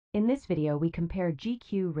In this video, we compare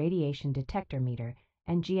GQ Radiation Detector Meter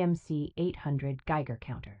and GMC-800 Geiger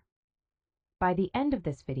Counter. By the end of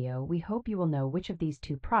this video, we hope you will know which of these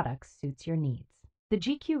two products suits your needs. The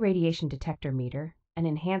GQ Radiation Detector Meter, an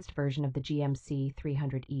enhanced version of the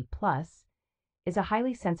GMC-300E Plus, is a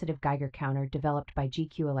highly sensitive Geiger counter developed by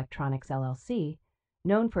GQ Electronics LLC,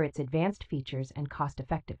 known for its advanced features and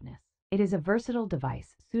cost-effectiveness. It is a versatile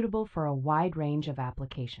device suitable for a wide range of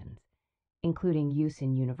applications, including use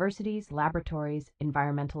in universities, laboratories,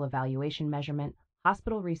 environmental evaluation measurement,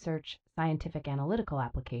 hospital research, scientific analytical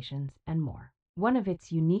applications, and more. One of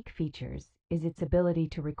its unique features is its ability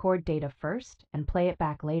to record data first and play it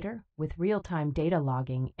back later with real-time data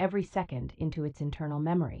logging every second into its internal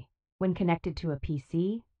memory. When connected to a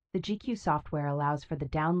PC, the GQ software allows for the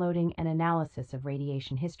downloading and analysis of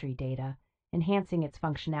radiation history data, enhancing its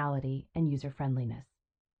functionality and user-friendliness.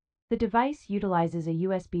 The device utilizes a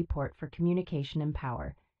USB port for communication and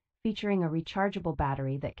power, featuring a rechargeable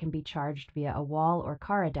battery that can be charged via a wall or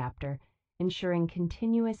car adapter, ensuring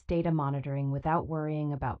continuous data monitoring without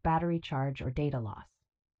worrying about battery charge or data loss.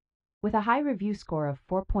 With a high review score of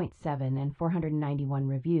 4.7 and 491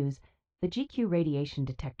 reviews, the GQ Radiation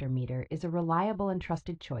Detector Meter is a reliable and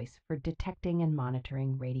trusted choice for detecting and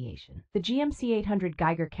monitoring radiation. The GMC-800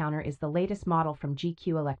 Geiger Counter is the latest model from GQ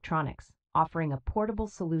Electronics, offering a portable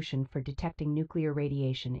solution for detecting nuclear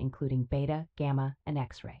radiation including beta, gamma, and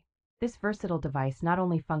X-ray. This versatile device not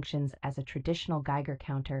only functions as a traditional Geiger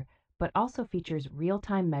counter, but also features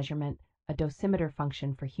real-time measurement, a dosimeter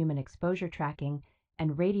function for human exposure tracking,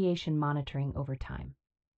 and radiation monitoring over time.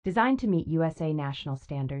 Designed to meet USA national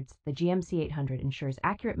standards, the GMC-800 ensures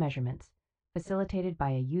accurate measurements, facilitated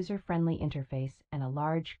by a user-friendly interface and a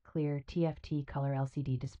large, clear TFT color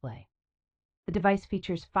LCD display. The device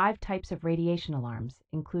features 5 types of radiation alarms,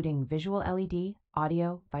 including visual LED,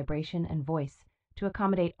 audio, vibration, and voice, to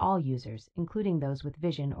accommodate all users, including those with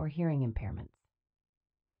vision or hearing impairments.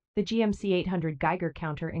 The GMC-800 Geiger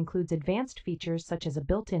Counter includes advanced features such as a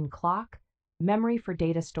built-in clock, memory for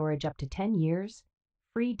data storage up to 10 years,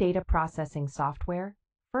 free data processing software,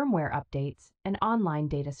 firmware updates, and online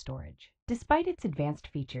data storage. Despite its advanced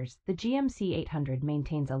features, the GMC-800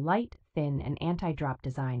 maintains a light, thin, and anti-drop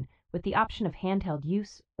design with the option of handheld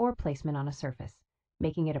use or placement on a surface,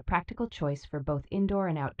 making it a practical choice for both indoor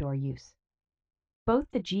and outdoor use. Both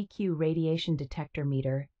the GQ Radiation Detector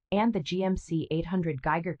Meter and the GMC-800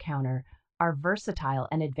 Geiger Counter are versatile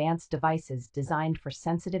and advanced devices designed for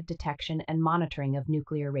sensitive detection and monitoring of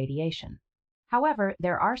nuclear radiation. However,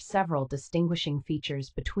 there are several distinguishing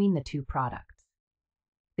features between the two products.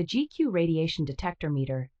 The GQ Radiation Detector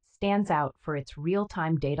Meter stands out for its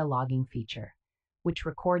real-time data logging feature, which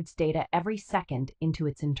records data every second into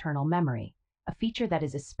its internal memory, a feature that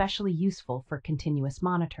is especially useful for continuous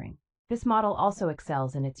monitoring. This model also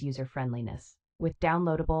excels in its user-friendliness, with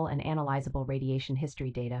downloadable and analyzable radiation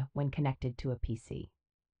history data when connected to a PC.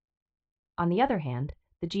 On the other hand,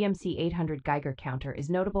 the GMC-800 Geiger Counter is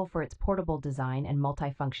notable for its portable design and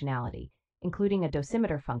multifunctionality, including a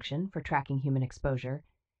dosimeter function for tracking human exposure,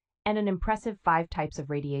 and an impressive 5 types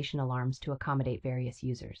of radiation alarms to accommodate various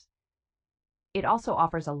users. It also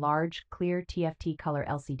offers a large, clear TFT color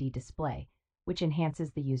LCD display, which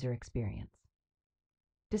enhances the user experience.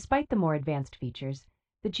 Despite the more advanced features,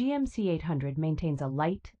 the GMC-800 maintains a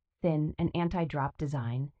light, thin, and anti-drop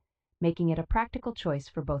design, making it a practical choice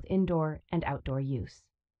for both indoor and outdoor use.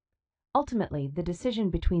 Ultimately, the decision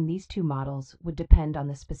between these two models would depend on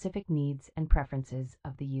the specific needs and preferences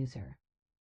of the user.